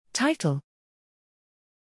Title: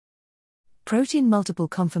 Protein Multiple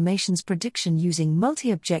Conformations Prediction Using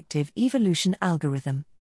Multi-Objective Evolution Algorithm.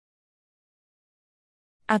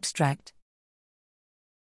 Abstract.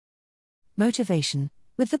 Motivation: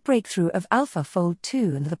 with the breakthrough of AlphaFold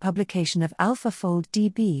 2 and the publication of AlphaFold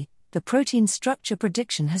DB, the protein structure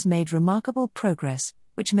prediction has made remarkable progress,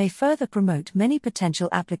 which may further promote many potential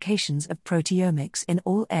applications of proteomics in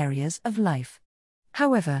all areas of life.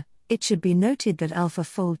 However, it should be noted that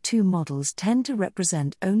AlphaFold 2 models tend to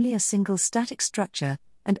represent only a single static structure,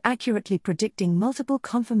 and accurately predicting multiple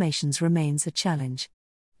conformations remains a challenge.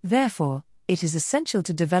 Therefore, it is essential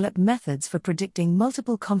to develop methods for predicting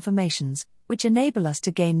multiple conformations, which enable us to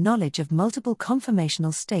gain knowledge of multiple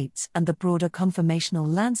conformational states and the broader conformational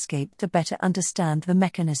landscape to better understand the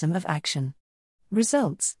mechanism of action.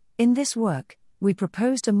 Results: in this work, we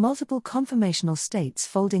proposed a multiple conformational states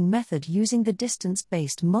folding method using the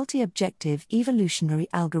distance-based multi-objective evolutionary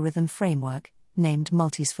algorithm framework, named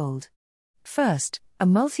MultiSfold. First, a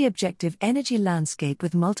multi-objective energy landscape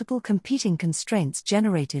with multiple competing constraints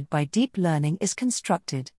generated by deep learning is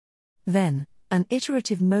constructed. Then, an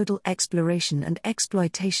iterative modal exploration and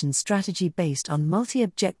exploitation strategy based on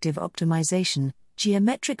multi-objective optimization,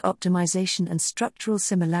 geometric optimization and structural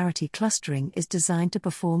similarity clustering is designed to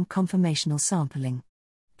perform conformational sampling.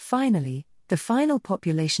 Finally, the final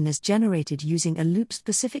population is generated using a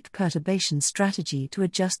loop-specific perturbation strategy to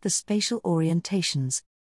adjust the spatial orientations.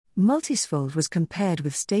 MultiSfold was compared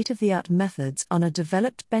with state-of-the-art methods on a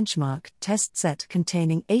developed benchmark test set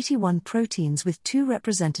containing 81 proteins with 2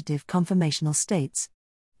 representative conformational states.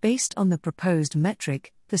 Based on the proposed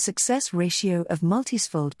metric, the success ratio of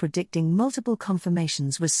MultiSfold predicting multiple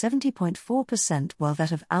conformations was 70.4%, while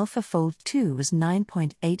that of AlphaFold 2 was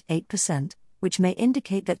 9.88%, which may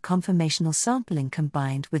indicate that conformational sampling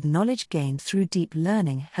combined with knowledge gained through deep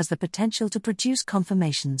learning has the potential to produce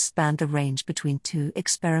conformations span the range between 2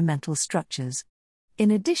 experimental structures.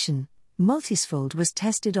 In addition, MultiSfold was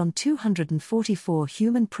tested on 244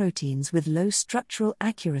 human proteins with low structural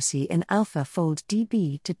accuracy in AlphaFold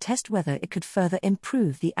DB to test whether it could further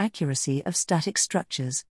improve the accuracy of static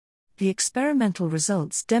structures. The experimental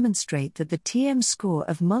results demonstrate that the TM score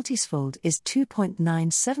of MultiSfold is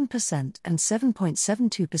 2.97% and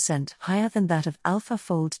 7.72% higher than that of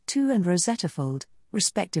AlphaFold 2 and RosettaFold,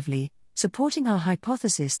 respectively, supporting our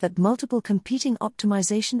hypothesis that multiple competing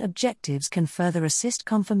optimization objectives can further assist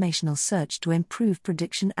conformational search to improve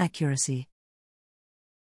prediction accuracy.